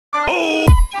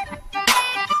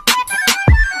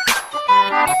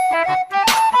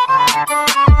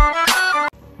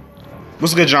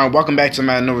What's good, John? Welcome back to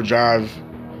Madden Overdrive.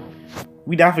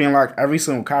 We definitely unlocked every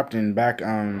single captain back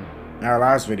in our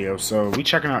last video, so we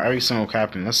checking out every single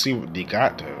captain. Let's see what they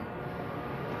got though.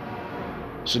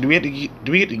 So do we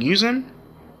get to use them?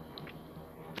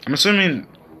 I'm assuming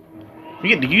we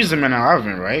get to use them in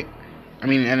 11, right? I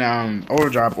mean in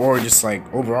Overdrive or just like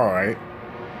overall, right?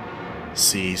 Let's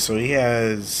see. So he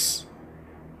has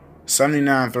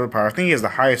 79 throw power. I think he has the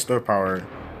highest throw power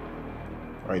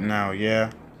right now.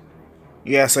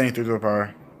 Yeah, 73 throw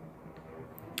power.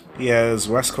 He has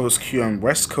West Coast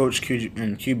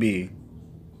QB,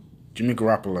 Jimmy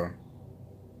Garoppolo,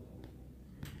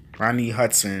 Ronnie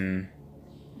Hudson.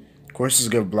 Of course, is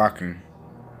good blocking.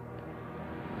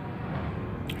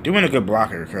 Doing a good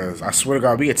blocker because I swear to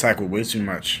God, we attack with way too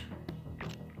much.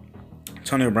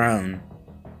 Antonio Brown,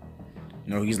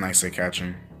 no, he's nice at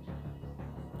catching.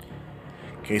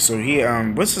 Okay, so he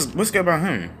what's good about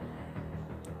him?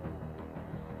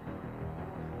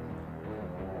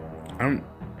 I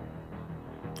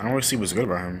don't really see what's good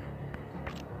about him.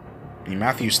 I mean,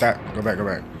 go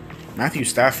back. Matthew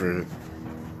Stafford.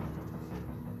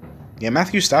 Yeah,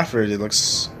 Matthew Stafford, it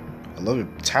looks a little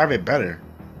bit, tad bit better.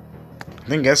 I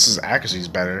think his accuracy is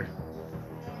better.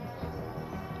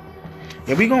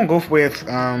 Yeah, we gonna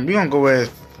go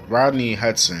with Rodney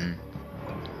Hudson.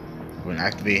 We're gonna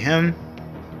activate him.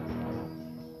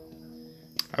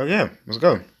 Oh yeah, let's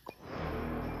go.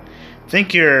 I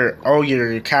think your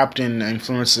captain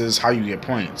influences how you get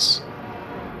points.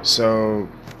 So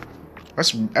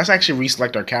let's actually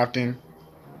reselect our captain.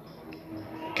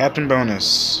 Captain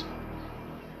bonus.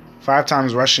 5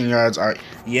 times rushing yards.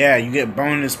 Yeah, you get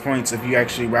bonus points if you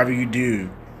actually, whatever you do.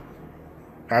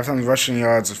 5 times rushing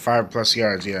yards of 5+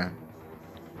 yards, yeah.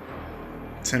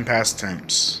 10 pass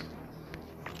attempts.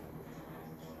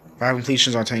 5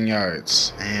 completions on 10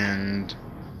 yards. And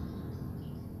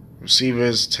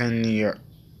receivers 10 yards.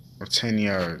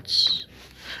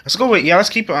 Let's go with, let's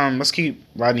keep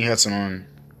Rodney Hudson on.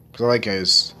 Because I like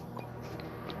his.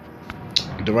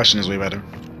 The rushing is way better.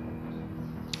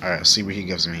 Alright, let's see what he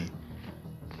gives me.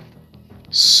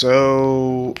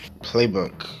 So,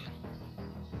 playbook.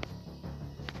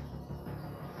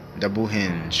 Double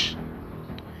hinge.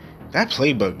 That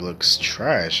playbook looks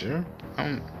trash, yeah?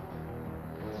 I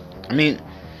mean,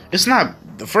 it's not.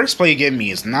 The first play you give me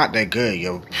is not that good,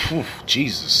 yo. Whew,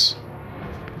 Jesus.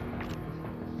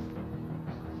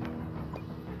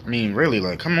 I mean, really,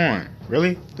 like, come on.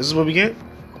 Really? This is what we get?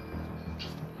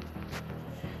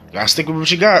 Gotta stick with what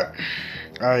you got.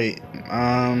 Alright,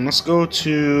 let's go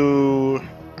to...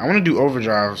 I want to do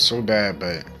Overdrive so bad,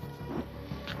 but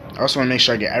I also want to make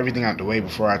sure I get everything out the way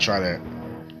before I try that.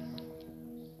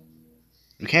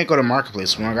 We can't go to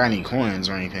Marketplace. We don't got any coins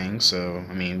or anything, so,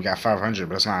 I mean, we got 500,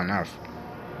 but that's not enough.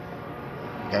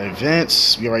 We got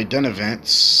events. We already done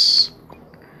events.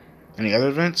 Any other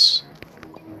events?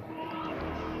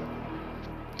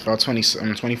 It's about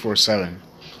 24/7.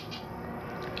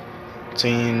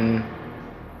 10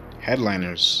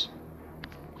 headliners.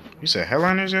 You said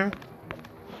headliners, yeah?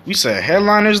 We said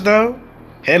headliners though?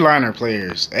 Headliner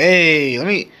players. Hey, let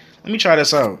me try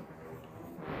this out.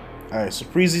 Alright, so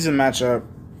preseason matchup.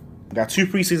 We got 2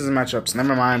 preseason matchups.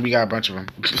 Never mind, we got a bunch of them.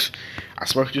 I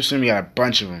spoke too soon, we got a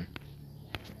bunch of them.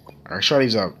 Alright, shut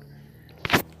these up.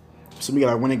 So we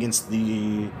gotta win against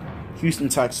the Houston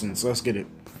Texans. Let's get it.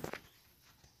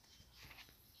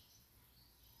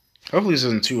 Hopefully this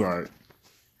isn't too hard.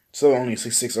 Still only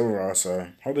 66 overall, so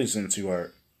hopefully this isn't too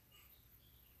hard.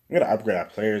 We gotta upgrade our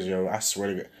players, yo. I swear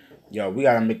to God. Yo, we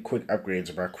gotta make quick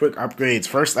upgrades, bro. Quick upgrades.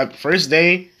 First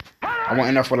day, I want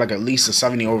enough for like at least a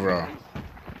 70 overall.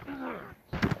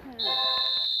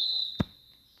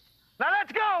 Now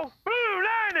let's go! Blue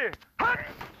 90!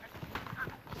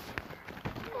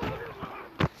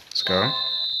 Let's go.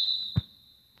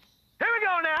 Here we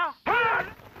go now!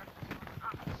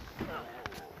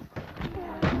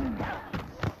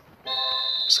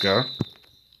 Let's go.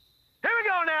 Here we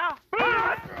go now!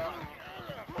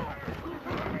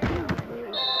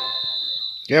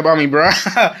 Get about me, bro.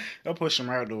 Don't push him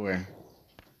right out the way.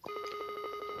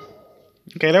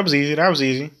 Okay, that was easy. That was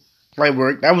easy. Light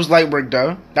work. That was light work,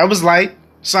 though. That was light.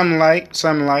 Something light.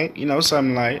 You know,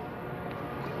 something light.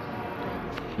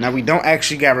 Now, we don't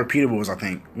actually got repeatables, I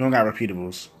think. We don't got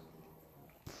repeatables.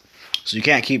 So you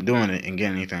can't keep doing it and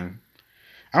get anything.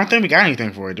 I don't think we got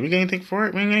anything for it. Did we get anything for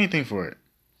it? We didn't get anything for it.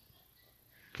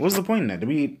 What's the point in that? Do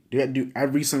we have to do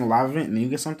every single live event and then you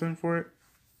get something for it?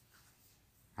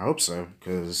 I hope so,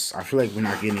 because I feel like we're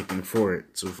not getting anything for it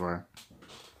so far.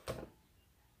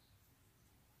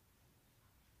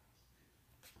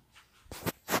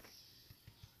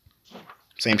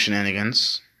 Same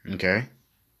shenanigans. Okay.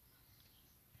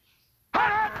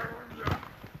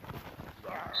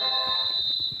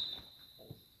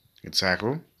 Good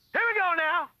tackle. Here we go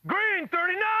now. Green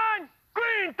 39.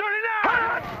 Green 39.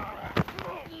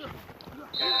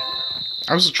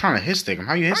 I was trying to hit stick him.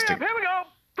 How you hit Hurry stick? up, here we go.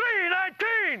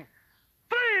 319.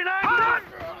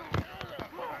 319.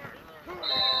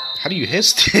 How do you hit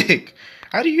stick?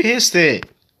 How do you hit stick?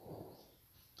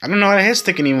 I don't know how to hit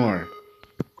stick anymore.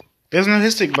 There's no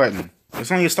hit stick button.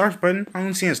 It's only a start button. I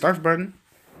don't see a start button.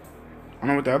 I don't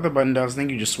know what the other button does. I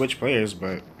think you just switch players,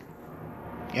 but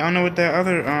yeah, I don't know what that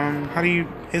other how do you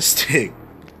hit stick?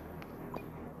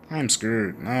 I'm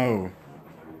screwed. No.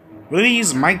 What are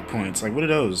these mic points? Like what are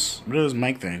those? What are those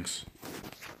mic things?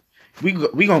 We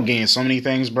gonna gain so many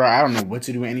things, bro. I don't know what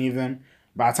to do with any of them.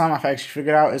 By the time I actually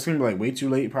figure it out, it's gonna be like way too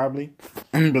late probably.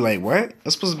 I'm gonna be like, what?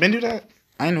 I'm supposed to been do that?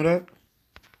 I didn't know that.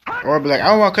 Or I'll be like,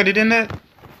 oh, I could have done that.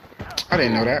 I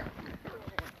didn't know that.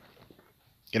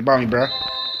 Get about me, bro.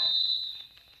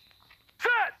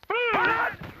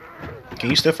 Can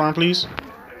you stiff arm, please?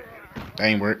 That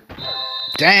ain't work.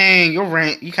 Dang,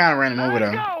 you kind of ran him over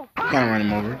though. You kind of ran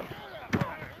him over.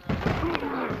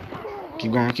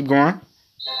 Keep going, keep going.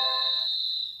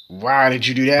 Why did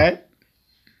you do that?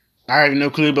 I have no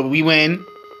clue, but we win.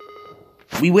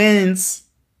 We wins.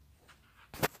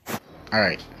 All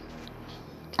right.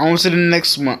 On to the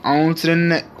next one. On to the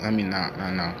next. I mean, no.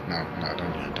 Don't do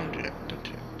it. Don't do that. Don't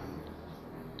do it.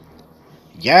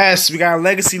 Yes, we got a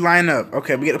legacy lineup.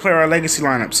 Okay, we get to play our legacy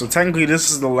lineup. So technically,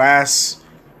 this is the last.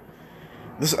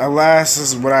 This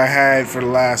is what I had for the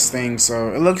last thing.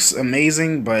 So it looks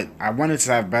amazing, but I wanted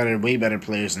to have way better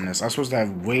players than this. I was supposed to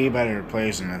have way better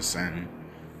players than this, and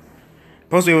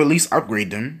supposed to at least upgrade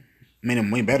them, made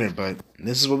them way better. But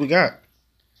this is what we got.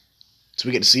 So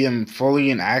we get to see them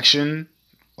fully in action.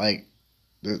 Like,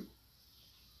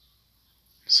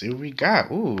 see what we got.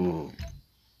 Ooh.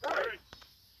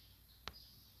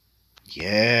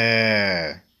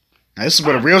 Yeah. Now this is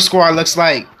what a real squad looks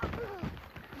like.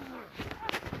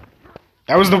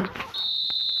 That was the...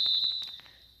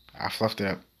 I fluffed it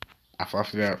up. I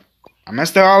fluffed it up. I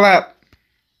messed it all up.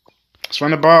 Let's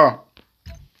run the ball.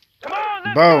 Come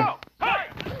on, Bo.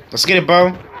 Let's get it,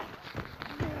 Bo.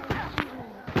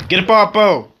 Get the ball,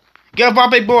 Bo. Get the ball,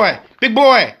 big boy. Big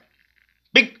boy.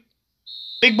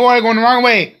 Big boy going the wrong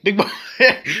way. Big boy.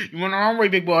 You went the wrong way,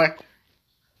 big boy.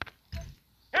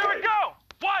 Here we go.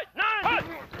 What? Nine.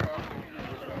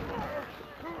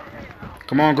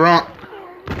 Come on, Gronk.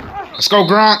 Let's go,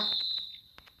 Gronk.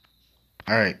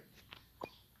 All right.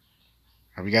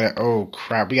 We gotta. Oh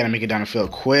crap! We gotta make it down the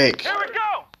field quick. Here we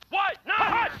go. What?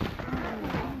 Nine.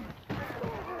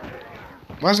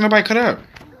 Why isn't nobody cut up?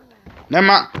 Never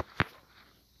mind.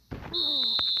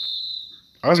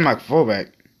 Oh, that's my fullback.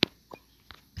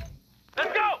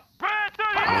 Let's go. Red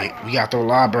 38. Oh, wait, we gotta throw a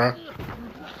lob, bro.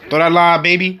 Throw that lob,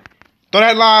 baby. Throw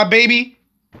that lob, baby.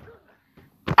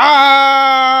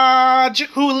 Ah,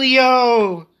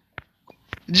 Julio.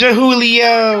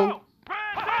 Julio.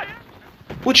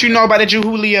 What you know about the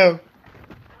Julio?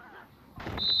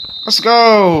 Let's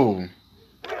go.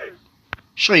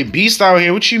 Straight beast out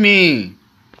here. What you mean?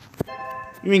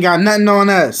 You ain't got nothing on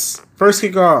us. First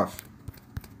kickoff.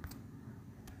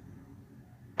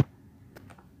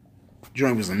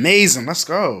 Joint was amazing. Let's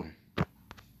go.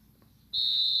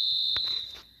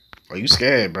 Oh, you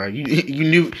scared, bro? You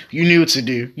knew what to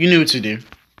do. You knew what to do.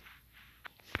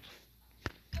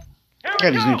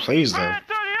 Got these new plays though. Red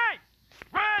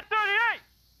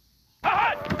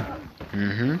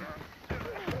 38.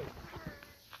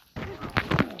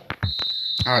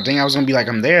 Oh dang! I was gonna be like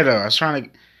I'm there though. I was trying to.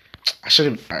 I should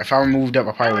have. If I moved up,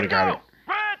 I probably would have got it.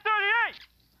 Red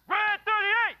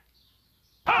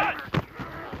 38.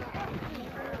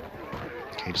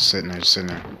 Okay, just sitting there, just sitting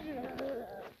there.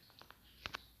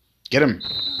 Get him.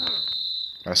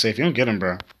 I say if you don't get him,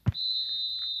 bro. All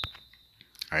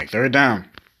right, third down.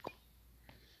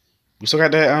 We still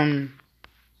got that.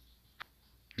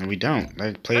 No, we don't.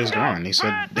 That play is gone. They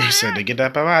said to get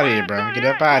that out of here, bro. Get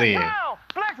that out of here.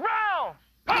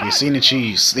 Okay, you seen the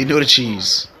cheese? They know the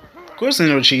cheese. Of course they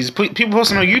know the cheese. People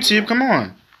posting on YouTube. Come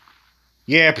on.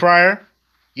 Yeah, Pryor.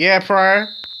 Yeah, Pryor.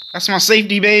 That's my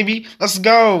safety, baby. Let's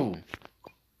go.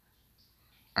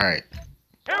 All right.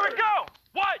 Here we go.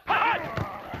 What?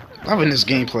 Loving this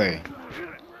gameplay.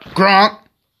 Gronk.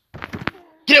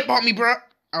 Get up on me, bro.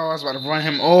 Oh, I was about to run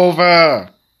him over.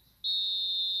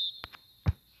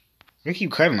 Why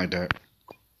keep cutting like that?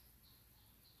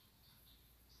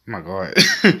 Oh my god.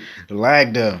 The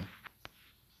lag though.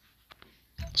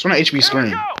 Let's run an HB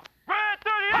screen.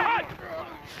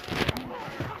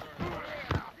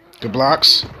 Good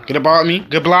blocks. Get up on me.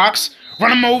 Good blocks.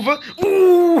 Run him over.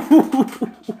 Ooh.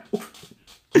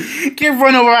 Get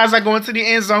run over as I go into the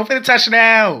end zone for the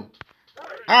touchdown.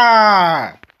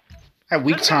 Ah. That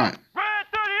weak taunt. Red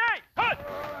 38. Hut.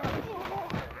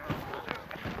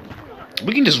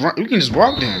 We can just run. We can just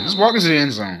walk there. Just walk into the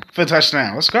end zone for a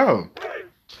touchdown. Let's go.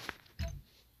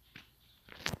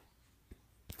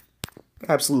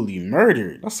 Absolutely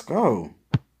murdered. Let's go.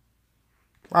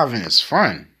 Living is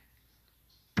fun.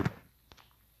 Oh,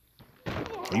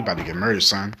 you about to get murdered,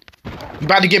 son. You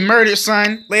about to get murdered,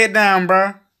 son. Lay it down,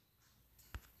 bro.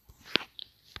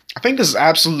 I think this is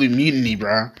absolutely mutiny,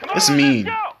 bro. It's mean.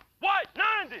 White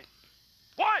 90.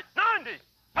 White 90.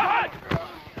 Hut.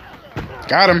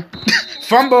 Got him.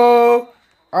 Fumble.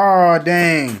 Oh,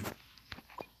 dang.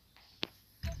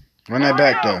 Run that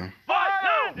back, though.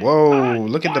 Whoa,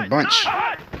 look at the bunch.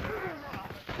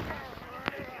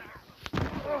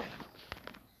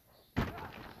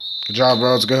 Good job,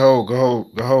 bros. Good hold. Good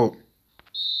hold. Good hold.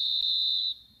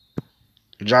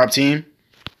 Good job, team.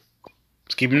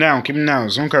 Let's keep him down. Keep him down.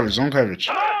 Zone coverage. Zone coverage.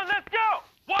 Come on, let's go.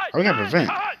 Oh, we got prevent.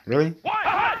 Really?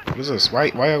 What is this? Why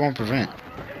y'all going to prevent?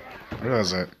 I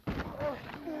realize that.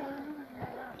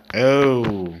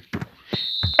 Oh.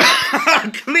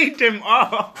 Cleaned him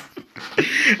off.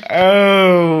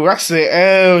 Oh, I said,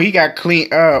 oh, he got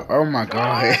cleaned up. Oh, my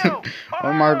God.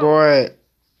 Oh, my God.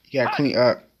 He got cleaned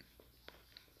up.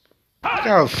 Look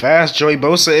how fast Joey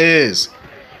Bosa is.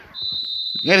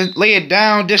 You gotta lay it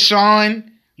down, Deshaun.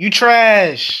 You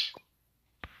trash.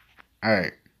 All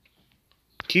right.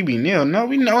 QB nil. No,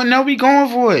 we going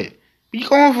for it. We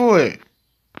going for it.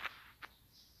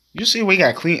 You see we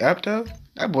got cleaned up though?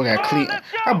 That boy got clean.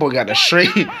 That boy got the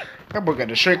straight. That boy got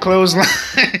the straight clothesline.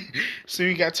 See,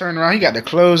 he got turned around. He got the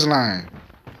clothesline.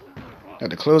 Got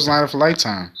the clothesline for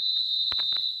lifetime.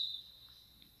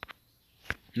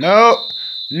 No,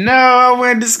 no, I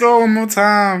wanted to score one more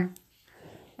time.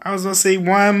 I was gonna say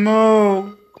one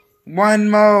more. One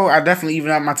more. I definitely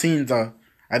even out my team though.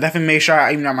 I definitely made sure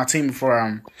I even out my team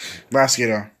before last year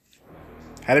though.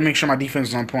 Had to make sure my defense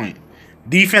was on point.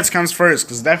 Defense comes first,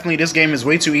 because definitely this game is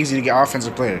way too easy to get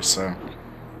offensive players, so.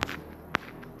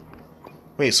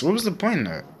 Wait, so what was the point of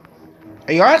that?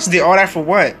 Hey, y'all actually did all that for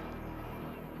what?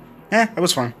 That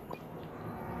was fun.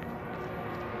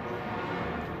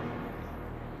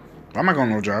 Why am I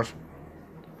going Overdrive?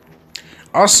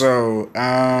 Also,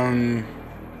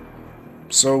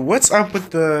 so what's up with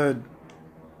the...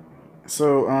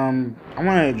 So, I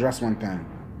want to address one thing.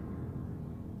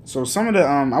 So some of the,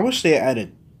 I wish they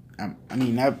added, I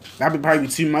mean, that would probably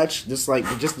be too much. Just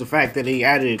the fact that they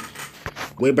added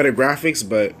way better graphics,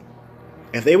 but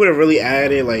if they would have really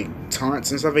added like taunts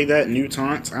and stuff like that, new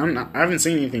taunts, I haven't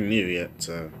seen anything new yet.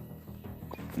 So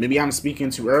maybe I'm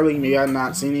speaking too early. Maybe I've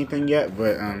not seen anything yet.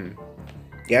 But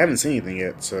yeah, I haven't seen anything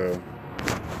yet. So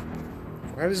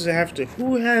why does it have to?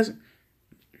 Who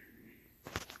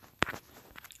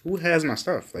has my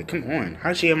stuff? Like, come on, how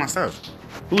does she have my stuff?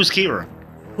 Who's Kira?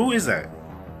 Who is that?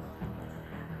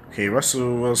 Okay,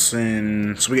 Russell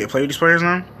Wilson. So we get to play with these players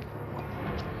now?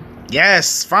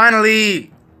 Yes,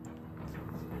 finally!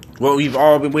 What we've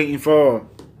all been waiting for.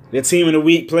 The Team of the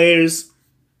Week players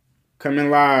coming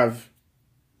live.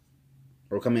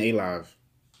 Or coming alive.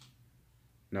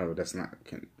 No, that's not.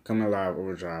 Coming live,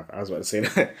 Overdrive. I was about to say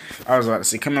that. I was about to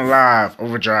say coming live,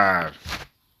 Overdrive.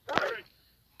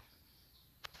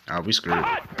 Oh, we screwed.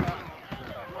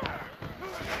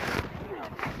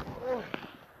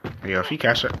 Yeah, if you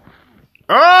catch it.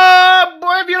 Oh,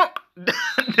 boy, if you don't.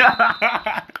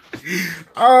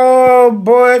 Oh,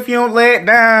 boy, if you don't lay it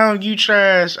down, you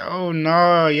trash. Oh,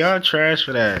 no, y'all trash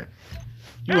for that.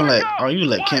 You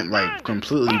let Kemp, like,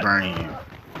 completely burn you.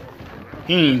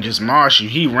 He ain't just marsh you.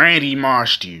 He Randy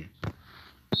marshed you.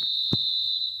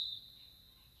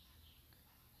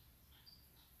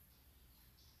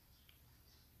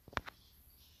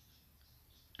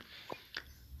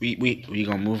 We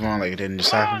gonna move on like it didn't just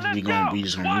happen. We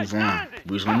just gonna move on.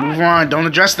 We just gonna move on. Don't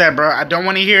address that, bro. I don't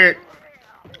want to hear it.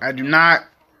 I do not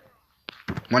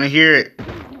want to hear it.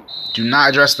 Do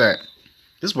not address that.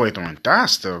 This boy throwing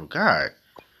dots though. God,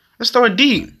 let's throw it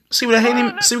deep. See what we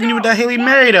can do with that Haley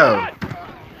Mary though.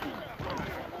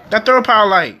 That throw power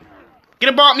light. Get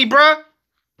it about me, bro.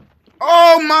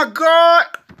 Oh my God.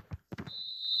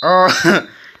 Oh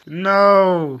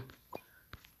no.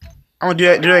 I'm gonna do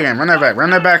that again. Run that back. Run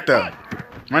that back though.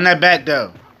 Run that back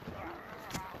though.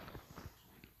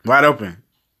 Wide open.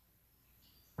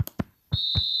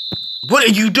 What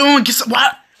are you doing? Get some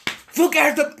what? Look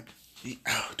at the.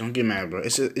 Oh, don't get mad, bro.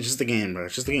 It's just a game, bro.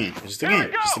 It's just a game. It's just a game.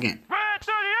 It's just a game.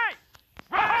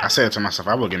 I said it to myself.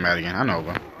 I will get mad again. I know,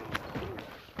 bro.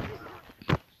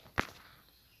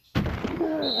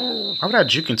 Why would I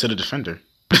juke into the defender?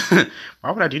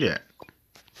 Why would I do that?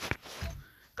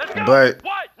 But,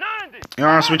 to be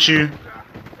honest with you,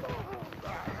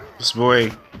 This boy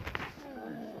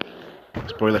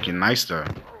looking nice though.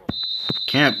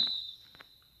 Camp,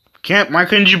 why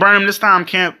couldn't you burn him this time,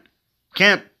 Camp?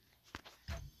 Camp,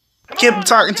 I'm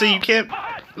talking to you, Camp.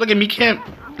 Look at me, Camp.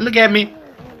 Look at me.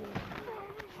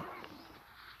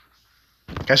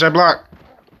 Catch that block.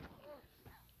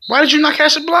 Why did you not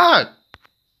catch the block?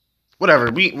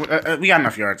 Whatever. We got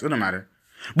enough yards. It don't matter.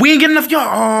 We ain't get enough yards.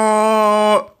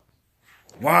 Oh,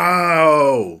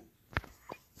 wow.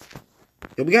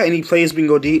 If we got any plays, we can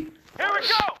go deep. Here we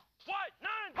go.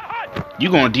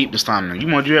 You going deep this time, though. You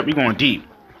want to do that? We going deep.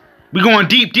 We going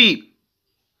deep, deep.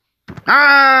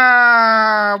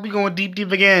 Ah, we going deep,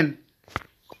 deep again.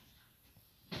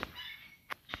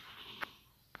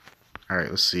 All right,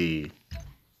 let's see.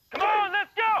 Come on,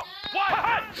 let's go.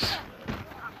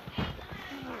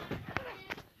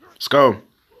 Let's go.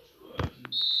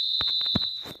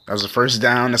 That was the first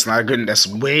down. That's not good. That's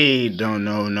way.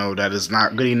 No. That is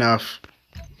not good enough.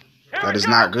 That is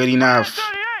not good enough.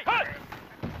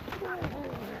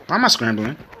 Why am I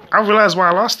scrambling? I realized why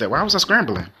I lost that. Why was I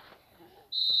scrambling?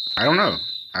 I don't know.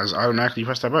 I was automatically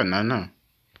pressed that button. I don't know.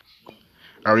 All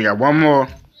right, we got one more.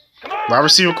 Wide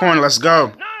receiver corner. Let's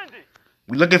go.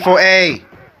 We looking for A.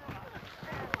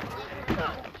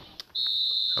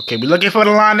 Okay, we looking for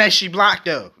the line that she blocked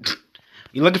though.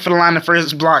 You looking for the line that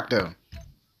first blocked though.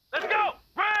 Let's go.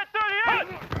 Red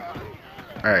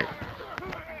 38. All right,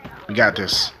 we got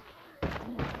this.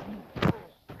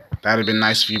 That'd have been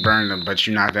nice if you burned them, but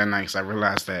you're not that nice. I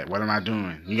realized that. What am I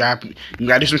doing? You gotta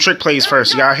do some trick plays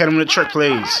first. You gotta hit them with the trick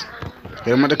plays.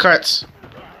 Hit them with the cuts.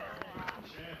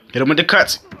 Hit them with the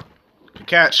cuts. Good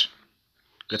catch.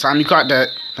 Good time you caught that.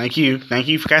 Thank you. Thank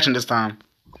you for catching this time.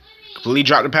 Completely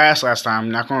dropped the pass last time.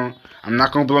 I'm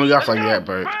not gonna blow you off like that,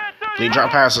 but completely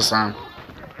dropped pass this time.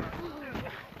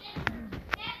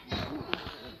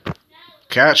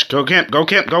 Catch. Go Kemp. Go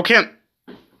Kemp. Go Kemp.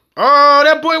 Oh,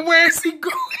 that boy, where is he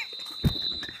going?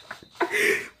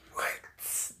 What?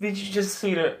 Did you just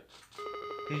see that?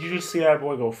 Did you just see that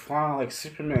boy go flying like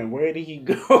Superman? Where did he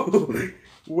go?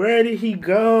 Where did he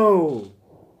go?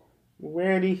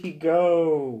 Where did he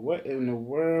go? What in the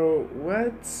world?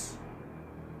 What?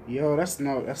 Yo, that's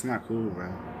not cool, bro.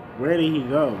 Where did he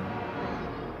go?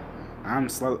 I'm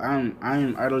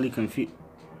utterly confused.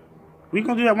 We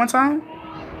gonna do that one time?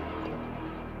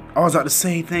 I was about to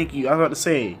say thank you. I was about to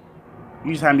say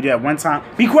you just had me do that one time.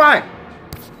 Be quiet.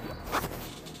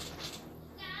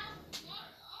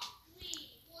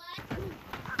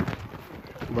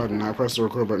 Button. I pressed the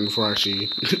record button before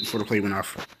the play went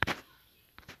off.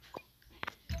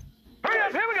 Hurry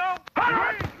up, here we go.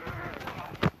 Hurry.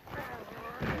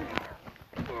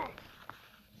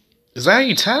 Is that how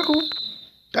you tackle?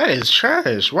 That is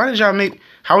trash. Why did y'all make?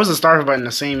 How is the starter button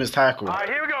the same as tackle? All right,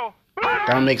 here we go. That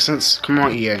don't make sense. Come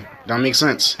on, EA. That don't make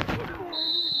sense.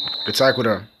 Good tackle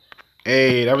though.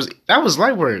 Hey, that was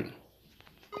light work.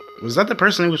 Was that the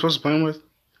person he was supposed to play with?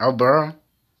 Albaro?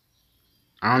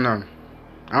 I don't know.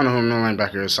 I don't know who the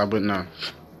linebacker is, so I wouldn't know.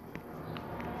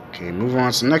 Okay, move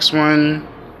on to the next one.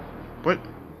 What?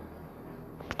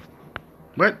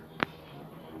 What?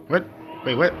 What?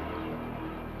 Wait, what?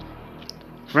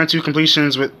 Prevent 2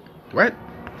 completions with... What?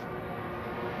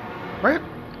 What?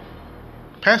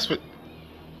 Pass with...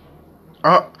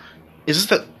 Oh, is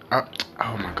this the...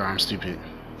 oh my god, I'm stupid.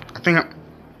 I think I'm...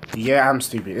 Yeah, I'm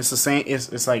stupid. It's the same...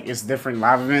 It's like, it's different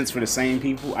live events for the same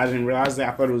people. I didn't realize that.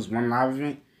 I thought it was one live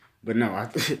event. But no,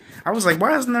 I was like,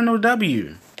 why isn't there no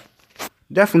W?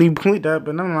 Definitely complete that,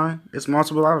 but never mind. It's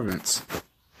multiple live events.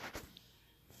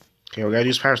 Okay, we gotta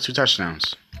use powers 2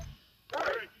 touchdowns.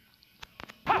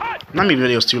 Not me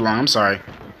video's too long, I'm sorry.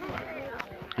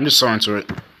 I'm just so into it.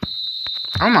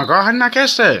 Oh my god, how did I not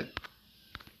catch that?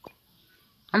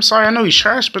 I'm sorry, I know he's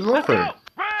trash, but look at it.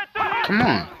 Come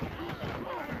on.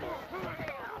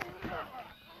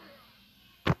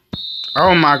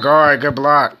 Oh my god, good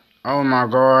block. Oh my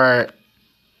god.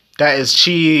 That is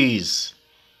cheese.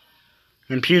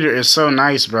 Computer is so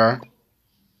nice, bro.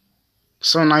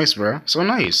 So nice, bro. So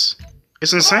nice.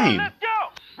 It's insane.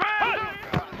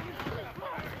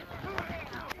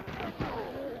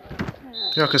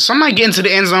 Yo, can somebody get into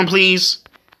the end zone, please?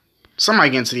 Somebody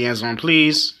get into the end zone,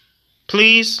 please.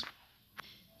 Please?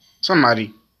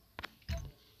 Somebody.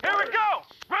 Here we go.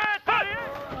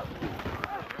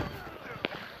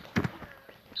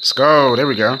 Let's go. There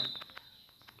we go.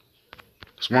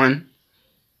 There's one.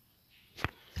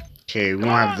 Okay, we don't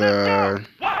have the...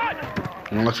 We're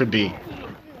gonna look for B.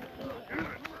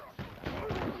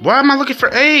 Why am I looking for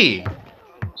A?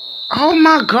 Oh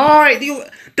my god.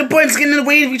 The buttons getting in the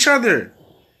way of each other.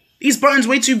 These buttons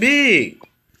way too big.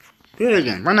 Do it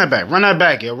again. Run that back. Run that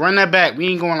back, yo. Run that back. We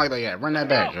ain't going like that yet. Run that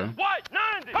back, yo.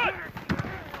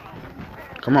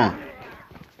 Come on.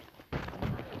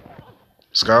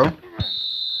 Let's go.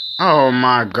 Oh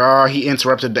my god, he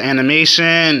interrupted the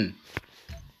animation.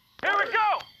 Here we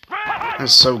go.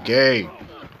 That's so gay.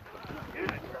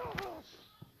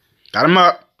 Got him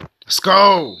up. Let's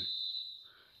go.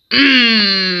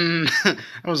 That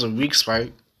was a weak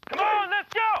spike. Come on,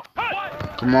 let's go.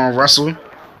 Come on, Russell.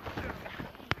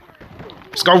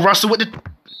 Let's go, Russell, with the...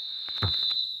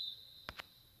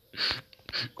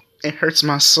 It hurts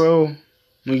my soul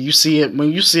when you see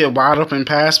it wide open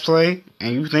pass play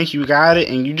and you think you got it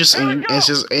and it's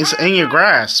in your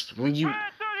grasp. When you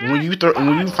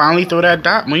finally throw that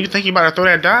dot, when you think you about to throw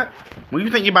that dot, when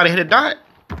you think you about to hit a dot,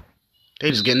 they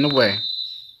just get in the way.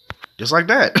 Just like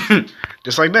that.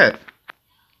 Just like that.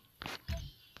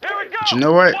 But you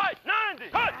know what?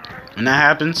 When that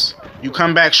happens, you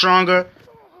come back stronger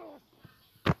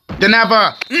than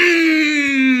ever.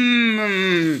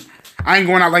 I ain't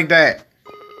going out like that.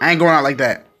 I ain't going out like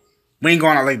that. We ain't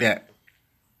going out like that.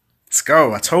 Let's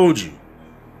go. I told you.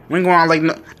 We ain't going out like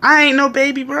no. I ain't no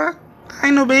baby, bro. I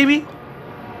ain't no baby.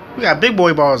 We got big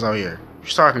boy balls out here. What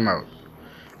you talking about?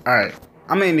 All right.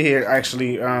 I'm in here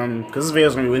actually, cause this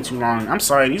video's gonna be way too long. I'm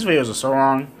sorry. These videos are so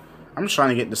long. I'm just trying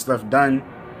to get this stuff done.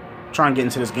 I'm trying to get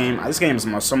into this game. This game is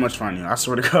so much fun. You know, I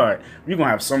swear to God, we're gonna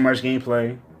have so much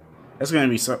gameplay. It's gonna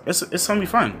be it's gonna be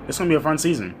fun. It's gonna be a fun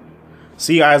season.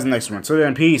 See you guys in the next one. Till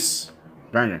then, peace.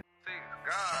 Banger.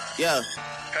 Yeah.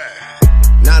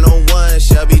 901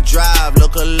 Shelby Drive.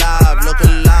 Look alive, look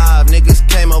alive. Niggas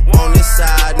came up on this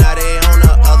side. Now they on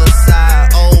the other side.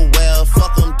 Oh well,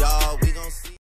 fuck them, dog.